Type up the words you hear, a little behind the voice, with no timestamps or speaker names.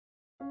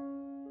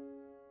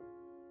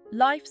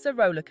Life's a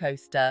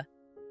rollercoaster,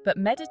 but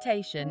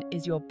meditation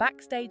is your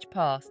backstage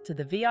pass to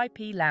the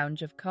VIP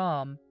lounge of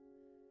calm.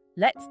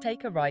 Let's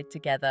take a ride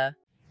together.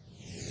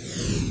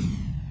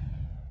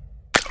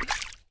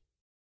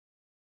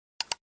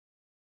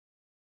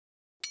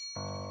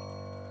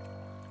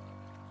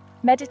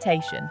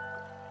 Meditation.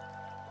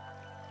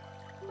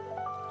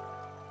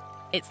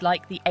 It's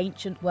like the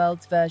ancient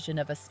world's version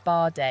of a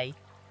spa day,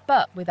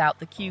 but without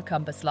the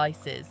cucumber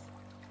slices.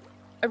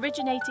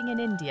 Originating in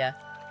India,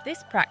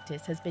 this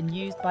practice has been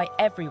used by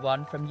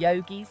everyone from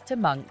yogis to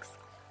monks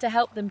to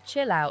help them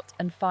chill out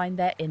and find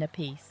their inner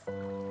peace.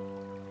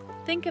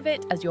 Think of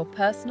it as your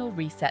personal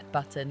reset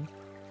button,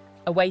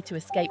 a way to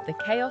escape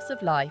the chaos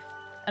of life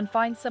and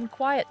find some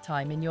quiet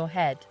time in your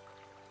head.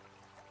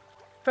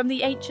 From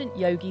the ancient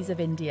yogis of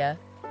India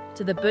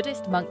to the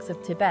Buddhist monks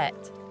of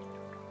Tibet,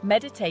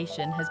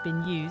 meditation has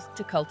been used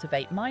to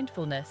cultivate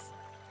mindfulness,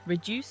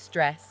 reduce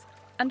stress,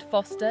 and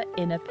foster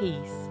inner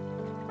peace.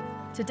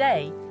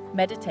 Today,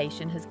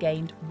 meditation has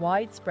gained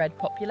widespread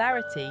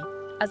popularity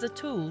as a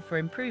tool for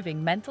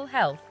improving mental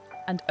health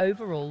and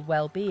overall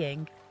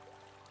well-being.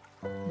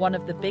 One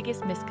of the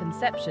biggest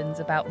misconceptions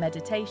about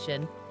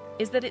meditation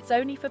is that it's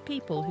only for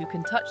people who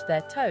can touch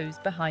their toes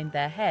behind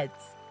their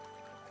heads.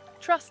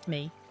 Trust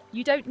me,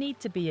 you don't need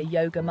to be a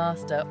yoga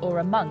master or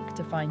a monk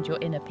to find your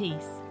inner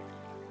peace.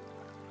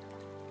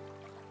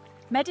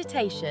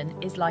 Meditation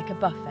is like a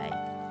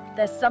buffet.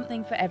 There's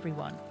something for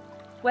everyone.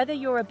 Whether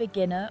you're a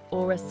beginner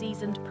or a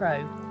seasoned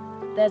pro,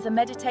 there's a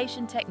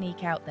meditation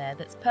technique out there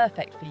that's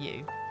perfect for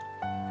you.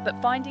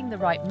 But finding the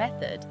right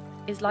method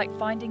is like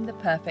finding the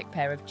perfect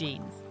pair of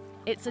jeans.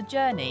 It's a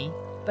journey,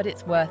 but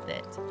it's worth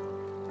it.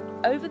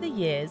 Over the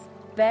years,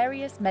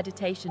 various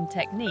meditation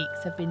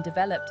techniques have been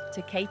developed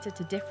to cater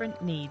to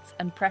different needs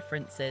and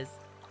preferences.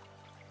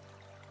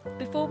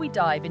 Before we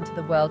dive into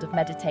the world of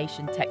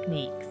meditation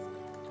techniques,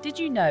 did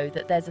you know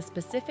that there's a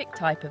specific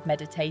type of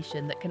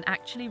meditation that can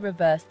actually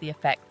reverse the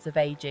effects of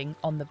aging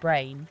on the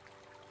brain?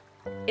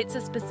 It's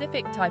a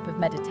specific type of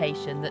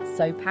meditation that's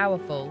so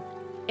powerful,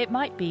 it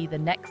might be the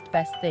next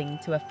best thing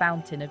to a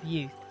fountain of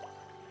youth.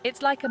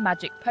 It's like a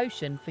magic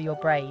potion for your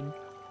brain,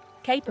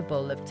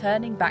 capable of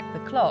turning back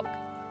the clock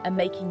and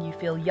making you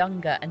feel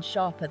younger and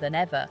sharper than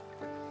ever.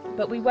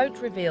 But we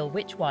won't reveal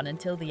which one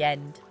until the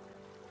end.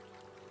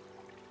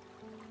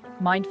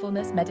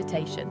 Mindfulness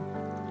meditation.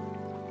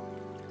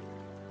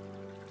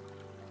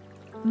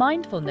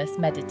 Mindfulness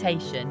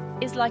meditation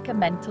is like a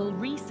mental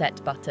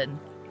reset button.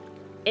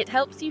 It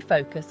helps you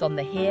focus on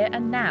the here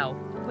and now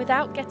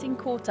without getting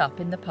caught up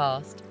in the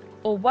past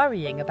or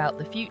worrying about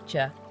the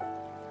future.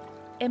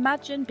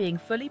 Imagine being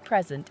fully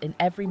present in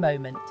every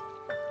moment,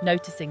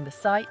 noticing the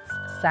sights,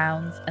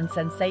 sounds, and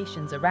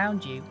sensations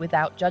around you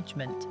without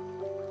judgment.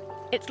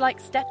 It's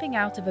like stepping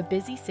out of a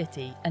busy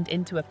city and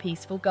into a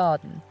peaceful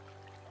garden.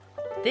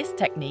 This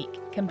technique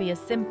can be as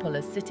simple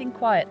as sitting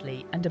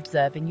quietly and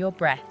observing your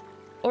breath,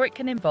 or it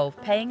can involve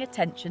paying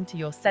attention to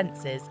your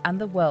senses and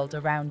the world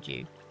around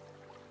you.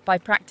 By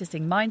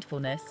practicing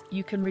mindfulness,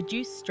 you can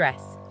reduce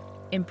stress,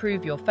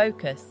 improve your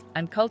focus,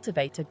 and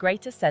cultivate a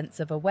greater sense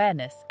of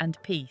awareness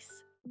and peace.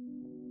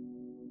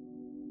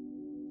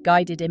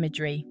 Guided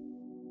imagery.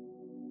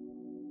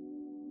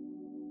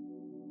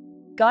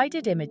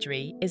 Guided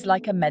imagery is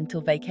like a mental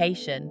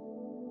vacation.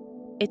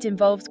 It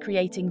involves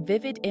creating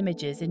vivid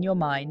images in your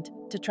mind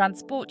to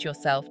transport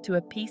yourself to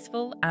a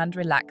peaceful and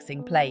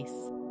relaxing place.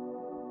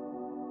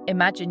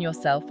 Imagine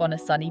yourself on a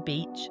sunny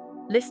beach,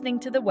 listening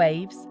to the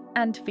waves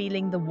and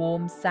feeling the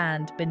warm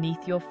sand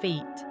beneath your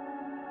feet.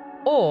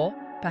 Or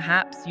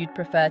perhaps you'd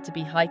prefer to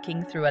be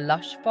hiking through a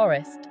lush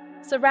forest,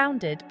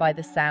 surrounded by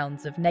the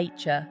sounds of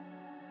nature.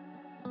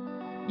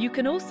 You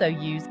can also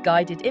use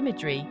guided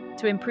imagery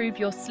to improve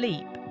your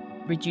sleep,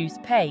 reduce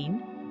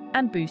pain,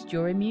 and boost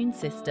your immune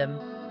system.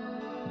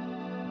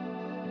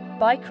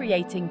 By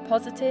creating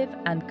positive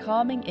and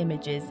calming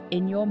images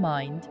in your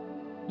mind,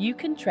 you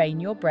can train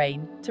your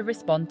brain to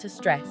respond to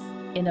stress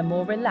in a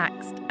more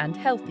relaxed and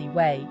healthy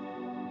way.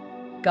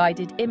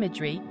 Guided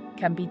imagery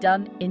can be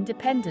done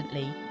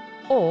independently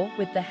or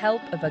with the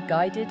help of a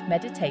guided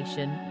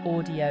meditation,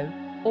 audio,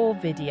 or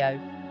video.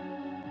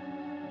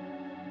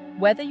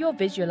 Whether you're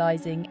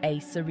visualizing a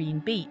serene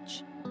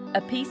beach,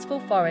 a peaceful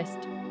forest,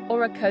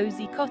 or a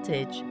cozy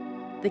cottage,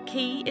 the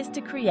key is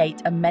to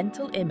create a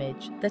mental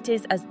image that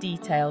is as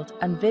detailed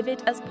and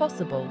vivid as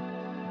possible.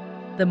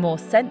 The more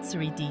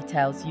sensory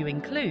details you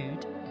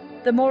include,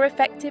 the more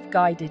effective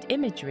guided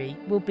imagery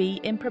will be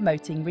in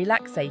promoting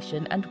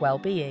relaxation and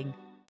well-being.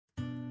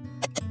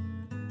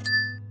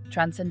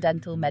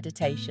 Transcendental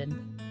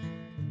Meditation.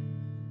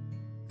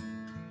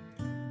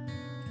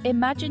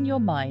 Imagine your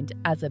mind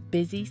as a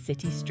busy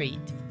city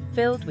street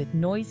filled with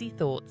noisy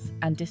thoughts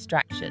and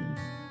distractions.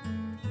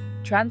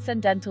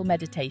 Transcendental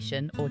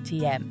Meditation, or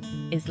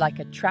TM, is like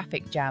a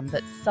traffic jam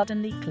that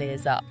suddenly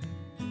clears up.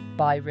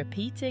 By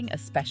repeating a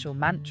special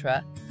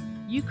mantra,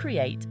 you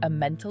create a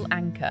mental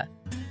anchor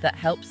that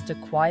helps to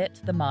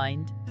quiet the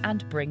mind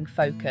and bring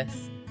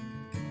focus.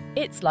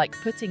 It's like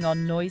putting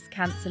on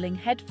noise-cancelling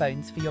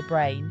headphones for your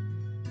brain.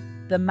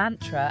 The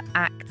mantra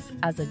acts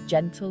as a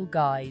gentle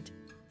guide,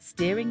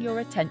 steering your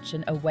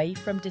attention away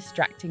from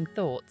distracting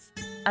thoughts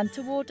and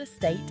toward a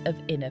state of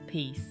inner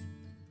peace.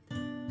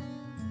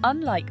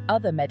 Unlike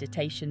other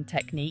meditation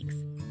techniques,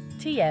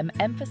 TM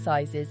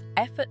emphasizes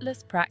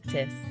effortless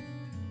practice,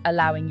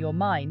 allowing your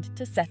mind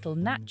to settle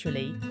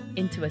naturally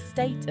into a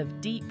state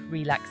of deep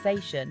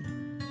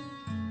relaxation.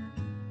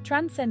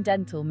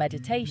 Transcendental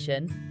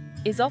meditation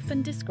is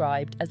often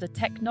described as a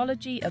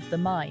technology of the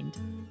mind,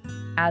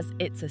 as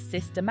it's a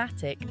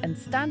systematic and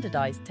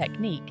standardized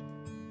technique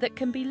that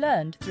can be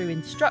learned through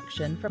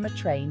instruction from a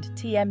trained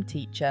TM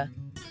teacher.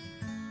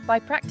 By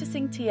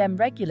practicing TM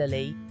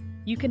regularly,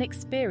 you can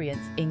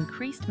experience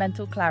increased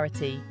mental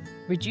clarity,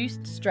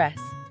 reduced stress,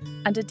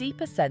 and a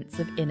deeper sense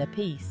of inner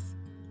peace.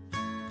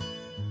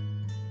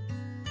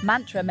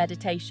 Mantra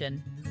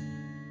meditation.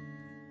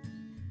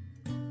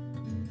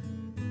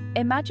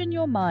 Imagine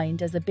your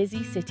mind as a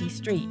busy city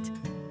street,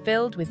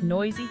 filled with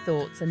noisy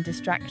thoughts and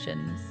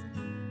distractions.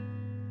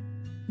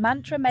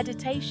 Mantra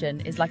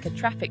meditation is like a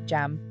traffic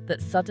jam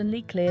that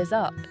suddenly clears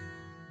up.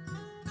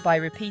 By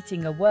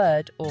repeating a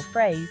word or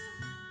phrase,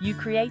 you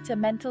create a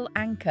mental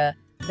anchor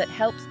that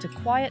helps to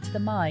quiet the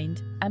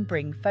mind and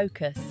bring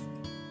focus.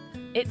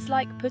 It's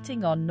like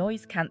putting on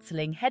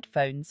noise-cancelling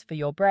headphones for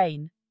your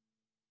brain.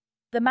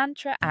 The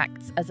mantra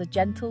acts as a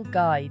gentle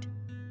guide,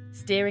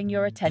 steering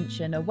your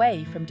attention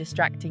away from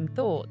distracting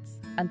thoughts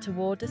and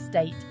toward a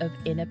state of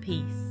inner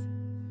peace.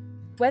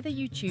 Whether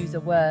you choose a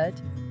word,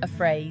 a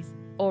phrase,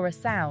 or a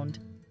sound,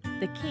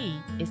 the key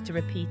is to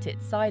repeat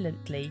it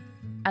silently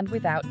and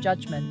without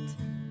judgment.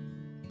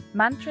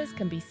 Mantras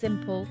can be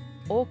simple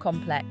or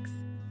complex,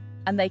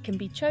 and they can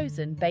be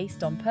chosen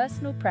based on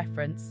personal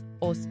preference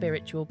or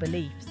spiritual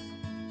beliefs.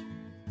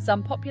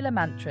 Some popular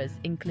mantras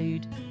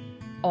include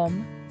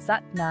Om,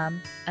 Sat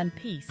Nam, and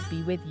Peace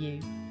be with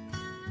you.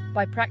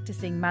 By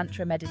practicing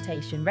mantra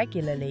meditation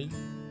regularly,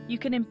 you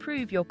can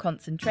improve your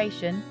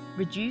concentration,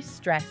 reduce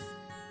stress,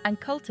 and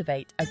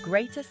cultivate a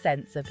greater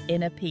sense of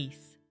inner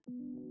peace.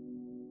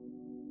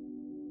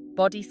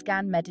 Body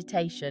scan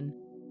meditation.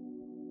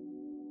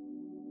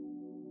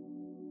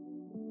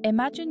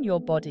 Imagine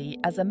your body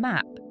as a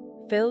map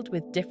filled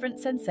with different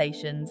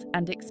sensations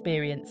and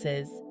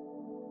experiences.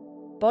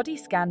 Body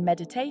scan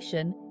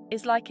meditation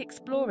is like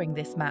exploring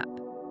this map,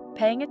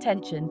 paying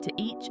attention to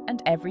each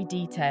and every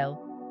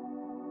detail.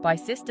 By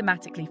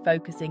systematically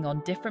focusing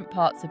on different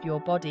parts of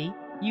your body,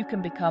 you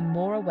can become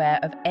more aware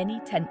of any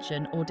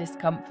tension or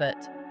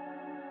discomfort.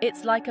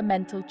 It's like a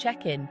mental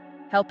check-in,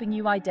 helping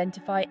you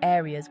identify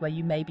areas where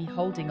you may be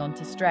holding on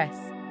to stress.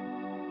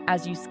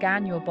 As you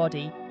scan your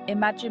body,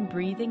 imagine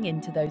breathing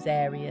into those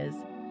areas,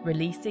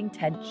 releasing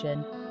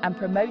tension and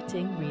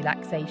promoting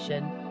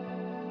relaxation.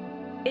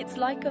 It's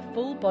like a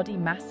full-body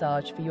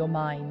massage for your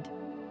mind.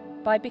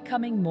 By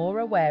becoming more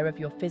aware of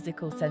your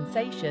physical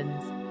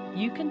sensations,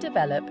 you can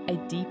develop a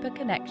deeper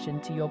connection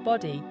to your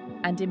body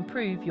and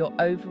improve your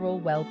overall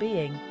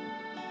well-being.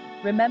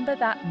 Remember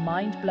that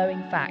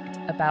mind-blowing fact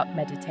about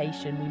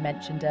meditation we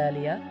mentioned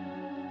earlier?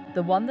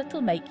 The one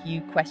that'll make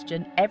you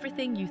question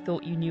everything you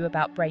thought you knew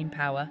about brain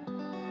power?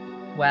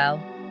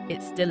 Well,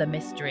 it's still a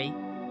mystery,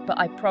 but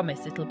I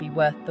promise it'll be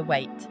worth the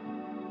wait.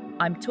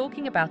 I'm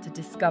talking about a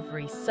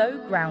discovery so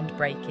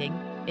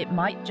groundbreaking, it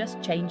might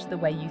just change the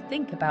way you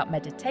think about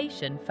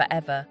meditation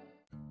forever.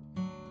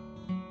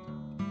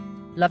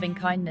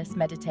 Loving-kindness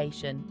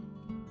meditation.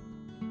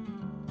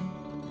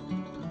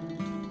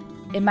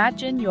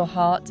 Imagine your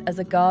heart as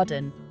a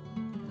garden,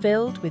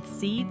 filled with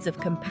seeds of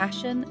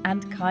compassion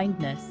and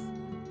kindness.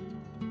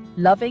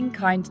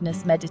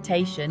 Loving-kindness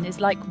meditation is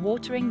like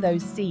watering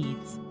those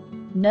seeds,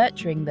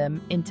 nurturing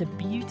them into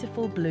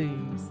beautiful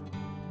blooms.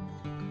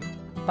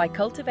 By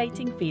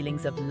cultivating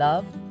feelings of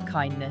love,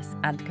 kindness,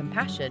 and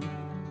compassion,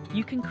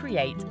 you can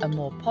create a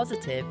more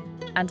positive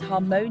and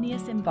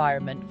harmonious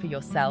environment for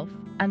yourself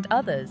and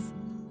others.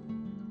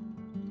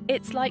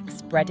 It's like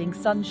spreading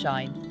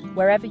sunshine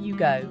wherever you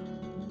go,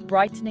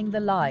 brightening the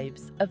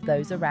lives of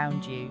those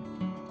around you.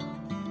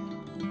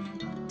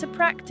 To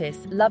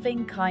practice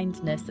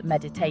loving-kindness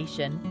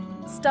meditation,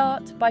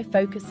 start by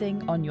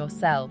focusing on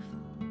yourself.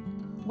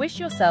 Wish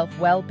yourself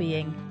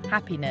well-being,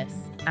 happiness,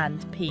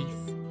 and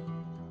peace.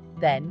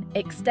 Then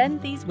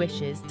extend these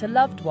wishes to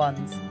loved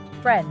ones,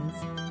 friends,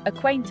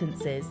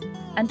 acquaintances,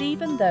 and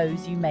even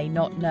those you may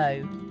not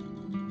know.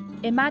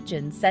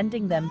 Imagine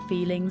sending them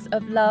feelings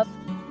of love,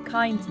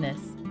 kindness,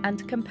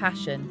 and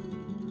compassion.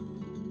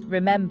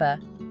 Remember,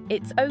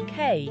 it's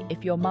okay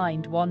if your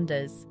mind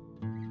wanders.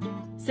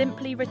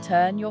 Simply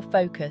return your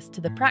focus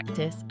to the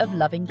practice of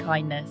loving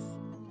kindness.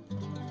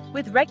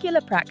 With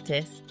regular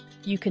practice,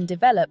 you can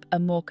develop a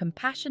more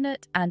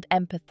compassionate and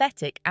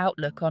empathetic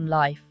outlook on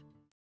life.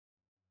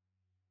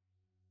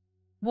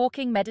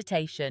 Walking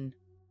meditation.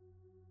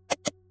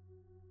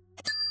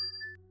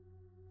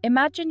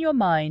 Imagine your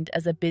mind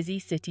as a busy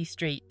city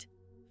street,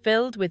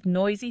 filled with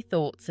noisy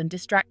thoughts and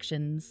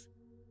distractions.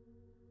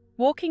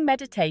 Walking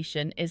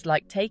meditation is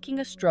like taking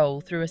a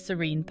stroll through a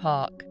serene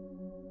park,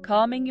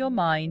 calming your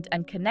mind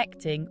and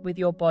connecting with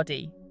your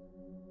body.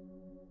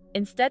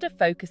 Instead of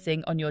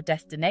focusing on your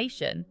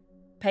destination,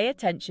 pay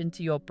attention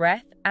to your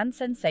breath and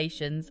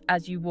sensations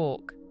as you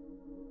walk.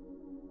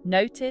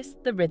 Notice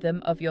the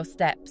rhythm of your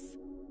steps,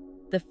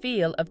 the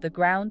feel of the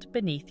ground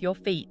beneath your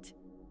feet,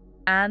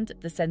 and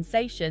the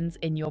sensations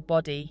in your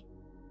body.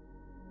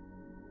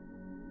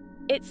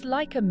 It's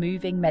like a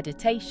moving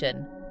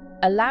meditation,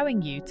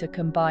 allowing you to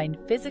combine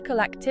physical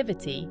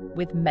activity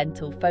with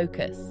mental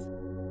focus.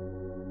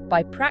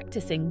 By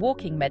practicing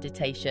walking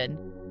meditation,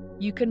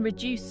 you can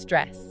reduce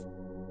stress,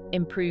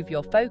 improve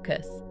your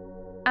focus,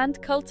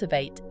 and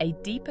cultivate a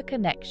deeper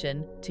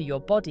connection to your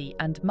body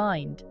and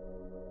mind.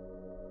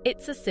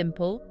 It's a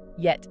simple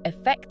yet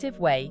effective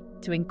way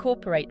to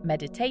incorporate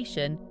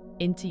meditation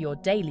into your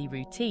daily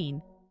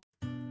routine.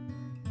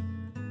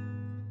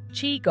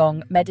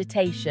 Qigong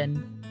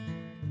meditation.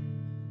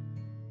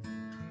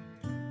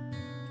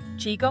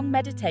 Qigong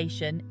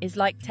meditation is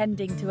like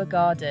tending to a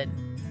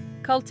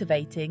garden,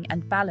 cultivating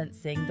and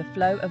balancing the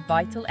flow of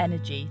vital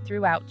energy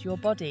throughout your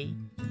body.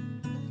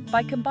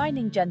 By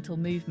combining gentle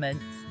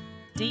movements,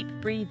 deep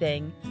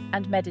breathing,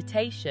 and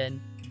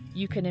meditation,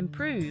 you can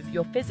improve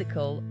your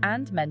physical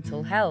and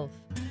mental health.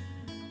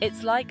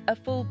 It's like a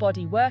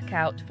full-body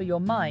workout for your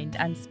mind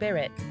and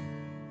spirit.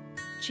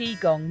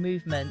 Qigong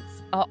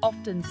movements are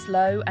often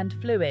slow and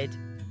fluid,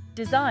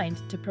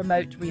 designed to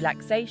promote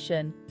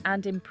relaxation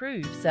and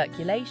improve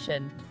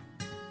circulation.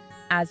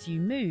 As you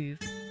move,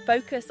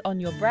 focus on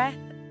your breath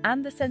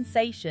and the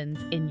sensations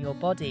in your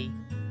body.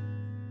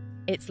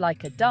 It's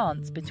like a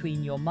dance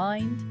between your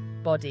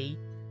mind, body,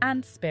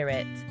 and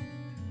spirit.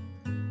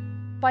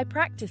 By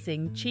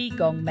practicing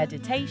Qigong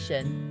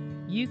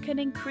meditation, you can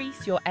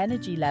increase your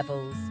energy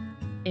levels,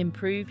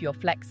 improve your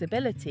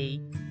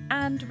flexibility,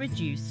 and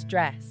reduce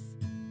stress.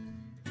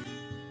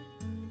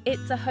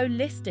 It's a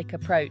holistic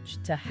approach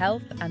to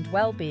health and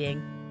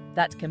well-being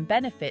that can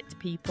benefit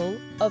people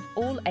of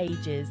all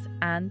ages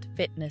and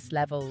fitness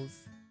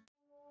levels.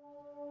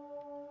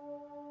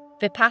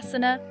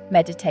 Vipassana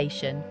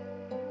meditation.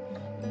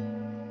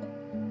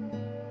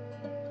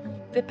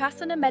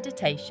 Vipassana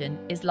meditation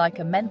is like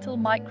a mental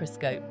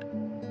microscope,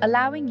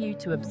 allowing you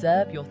to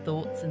observe your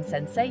thoughts and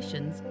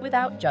sensations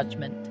without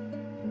judgment.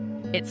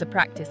 It's a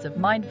practice of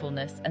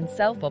mindfulness and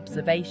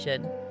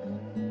self-observation,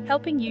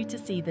 helping you to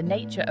see the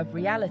nature of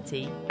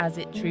reality as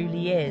it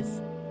truly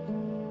is.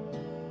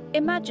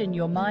 Imagine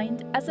your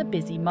mind as a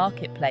busy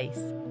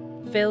marketplace,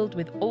 filled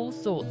with all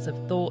sorts of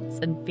thoughts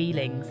and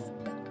feelings.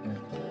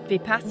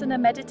 Vipassana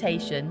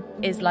meditation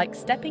is like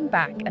stepping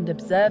back and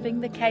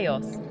observing the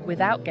chaos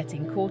without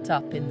getting caught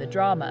up in the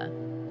drama.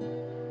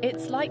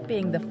 It's like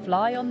being the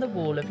fly on the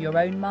wall of your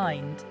own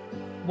mind,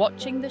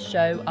 watching the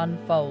show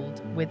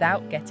unfold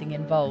without getting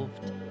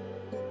involved.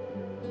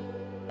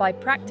 By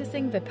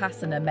practicing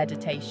Vipassana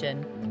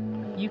meditation,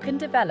 you can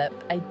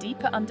develop a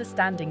deeper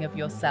understanding of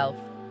yourself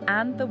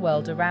and the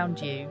world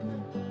around you.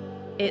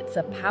 It's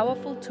a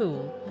powerful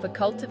tool for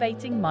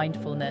cultivating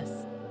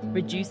mindfulness,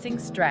 reducing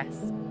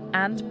stress,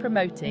 and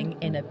promoting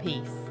inner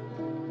peace.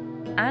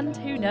 And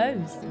who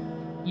knows,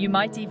 you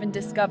might even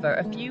discover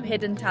a few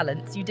hidden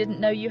talents you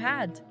didn't know you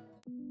had.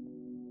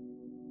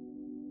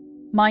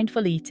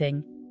 Mindful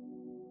eating.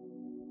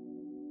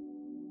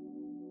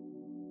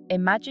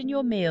 Imagine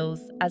your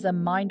meals as a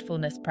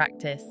mindfulness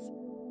practice,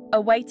 a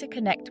way to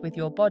connect with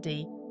your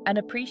body and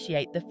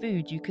appreciate the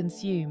food you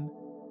consume.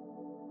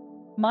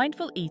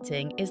 Mindful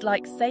eating is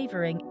like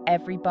savoring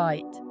every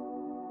bite,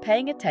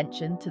 paying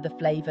attention to the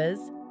flavors,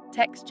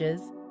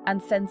 textures,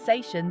 and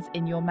sensations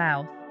in your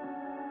mouth.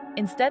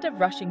 Instead of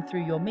rushing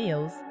through your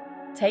meals,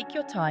 take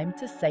your time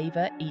to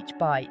savor each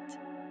bite.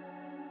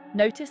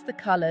 Notice the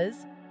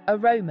colors,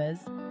 aromas,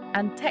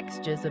 and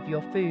textures of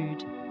your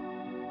food.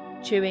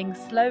 Chewing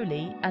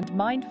slowly and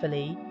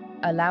mindfully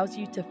allows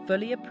you to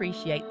fully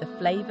appreciate the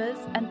flavors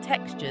and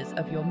textures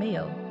of your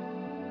meal.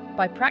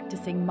 By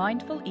practicing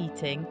mindful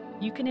eating,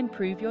 you can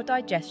improve your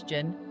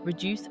digestion,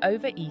 reduce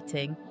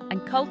overeating,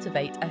 and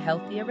cultivate a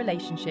healthier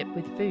relationship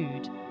with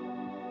food.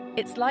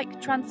 It's like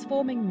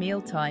transforming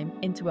mealtime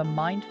into a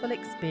mindful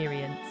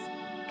experience,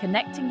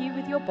 connecting you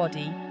with your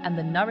body and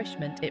the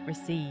nourishment it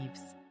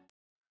receives.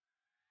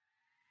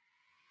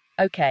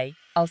 Okay,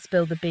 I'll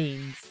spill the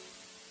beans.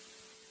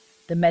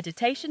 The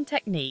meditation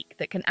technique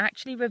that can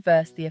actually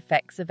reverse the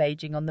effects of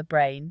aging on the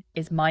brain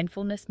is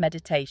mindfulness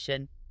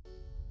meditation.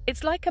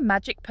 It's like a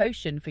magic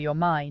potion for your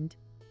mind,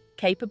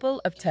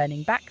 capable of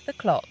turning back the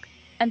clock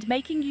and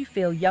making you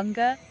feel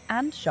younger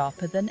and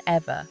sharper than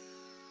ever.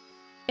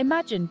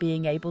 Imagine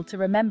being able to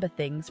remember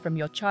things from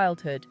your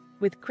childhood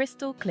with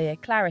crystal clear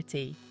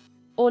clarity,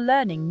 or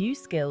learning new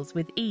skills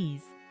with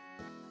ease.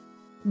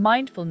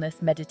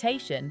 Mindfulness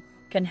meditation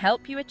can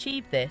help you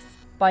achieve this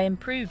by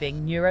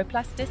improving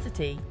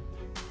neuroplasticity.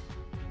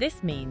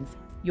 This means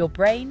your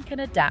brain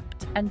can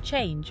adapt and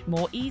change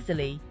more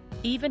easily,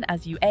 even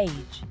as you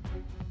age.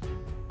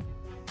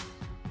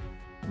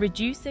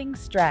 Reducing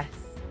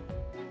stress.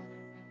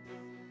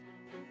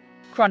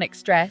 Chronic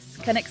stress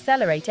can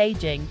accelerate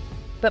aging,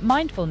 but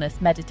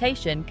mindfulness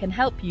meditation can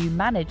help you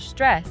manage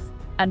stress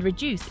and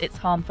reduce its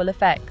harmful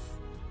effects.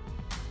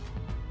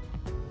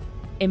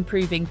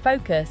 improving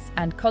focus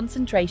and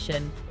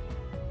concentration.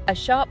 A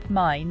sharp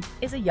mind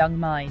is a young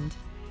mind.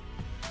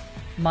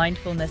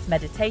 Mindfulness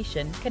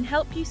meditation can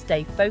help you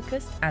stay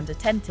focused and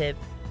attentive,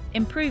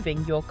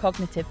 improving your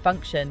cognitive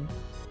function,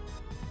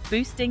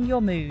 boosting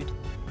your mood.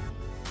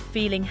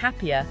 Feeling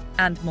happier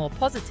and more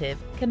positive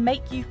can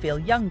make you feel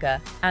younger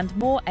and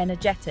more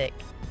energetic.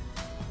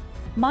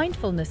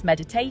 Mindfulness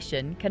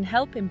meditation can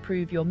help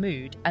improve your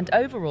mood and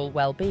overall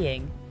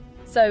well-being.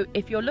 So,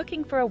 if you're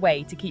looking for a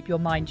way to keep your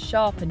mind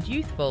sharp and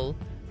youthful,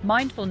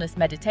 mindfulness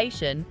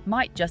meditation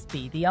might just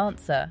be the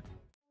answer.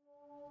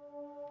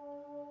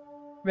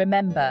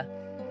 Remember,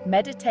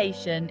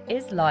 meditation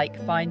is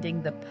like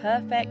finding the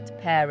perfect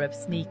pair of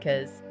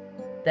sneakers.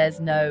 There's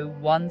no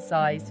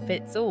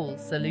one-size-fits-all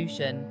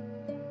solution.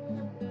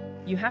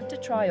 You have to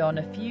try on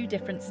a few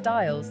different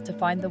styles to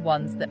find the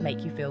ones that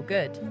make you feel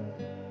good.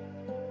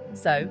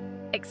 So,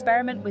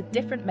 experiment with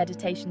different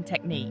meditation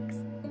techniques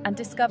and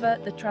discover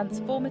the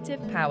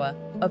transformative power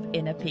of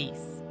inner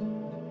peace.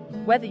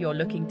 Whether you're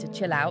looking to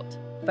chill out,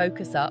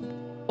 focus up,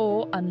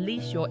 or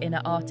unleash your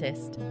inner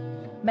artist,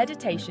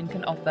 meditation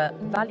can offer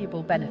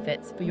valuable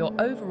benefits for your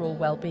overall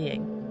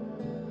well-being.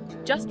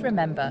 Just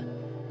remember,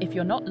 if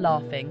you're not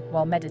laughing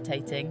while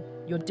meditating,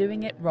 you're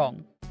doing it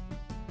wrong.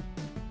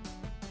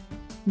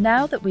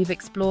 Now that we've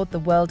explored the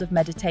world of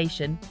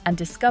meditation and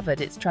discovered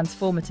its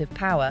transformative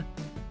power,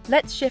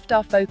 let's shift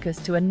our focus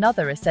to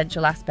another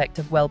essential aspect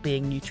of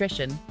well-being: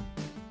 nutrition.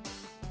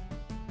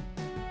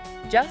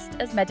 Just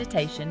as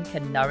meditation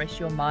can nourish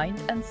your mind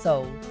and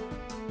soul,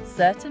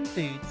 certain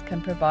foods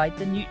can provide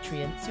the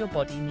nutrients your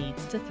body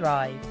needs to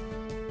thrive.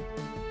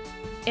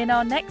 In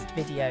our next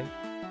video,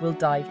 we'll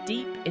dive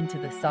deep into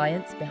the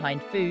science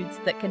behind foods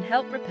that can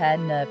help repair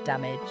nerve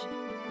damage.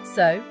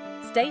 So,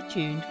 stay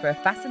tuned for a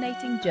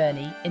fascinating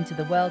journey into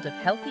the world of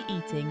healthy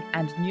eating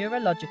and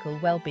neurological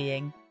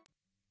well-being.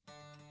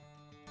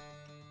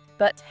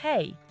 But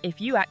hey, if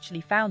you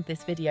actually found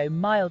this video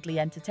mildly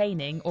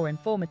entertaining or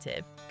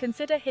informative,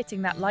 consider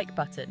hitting that like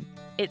button.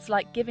 It's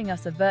like giving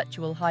us a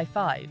virtual high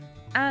five.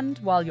 And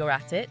while you're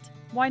at it,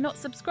 why not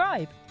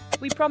subscribe?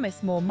 We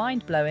promise more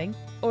mind-blowing,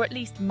 or at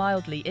least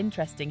mildly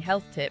interesting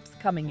health tips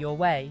coming your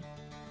way.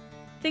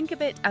 Think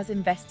of it as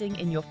investing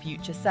in your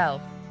future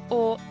self,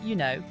 or,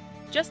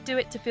 just do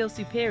it to feel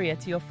superior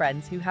to your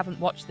friends who haven't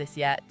watched this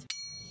yet.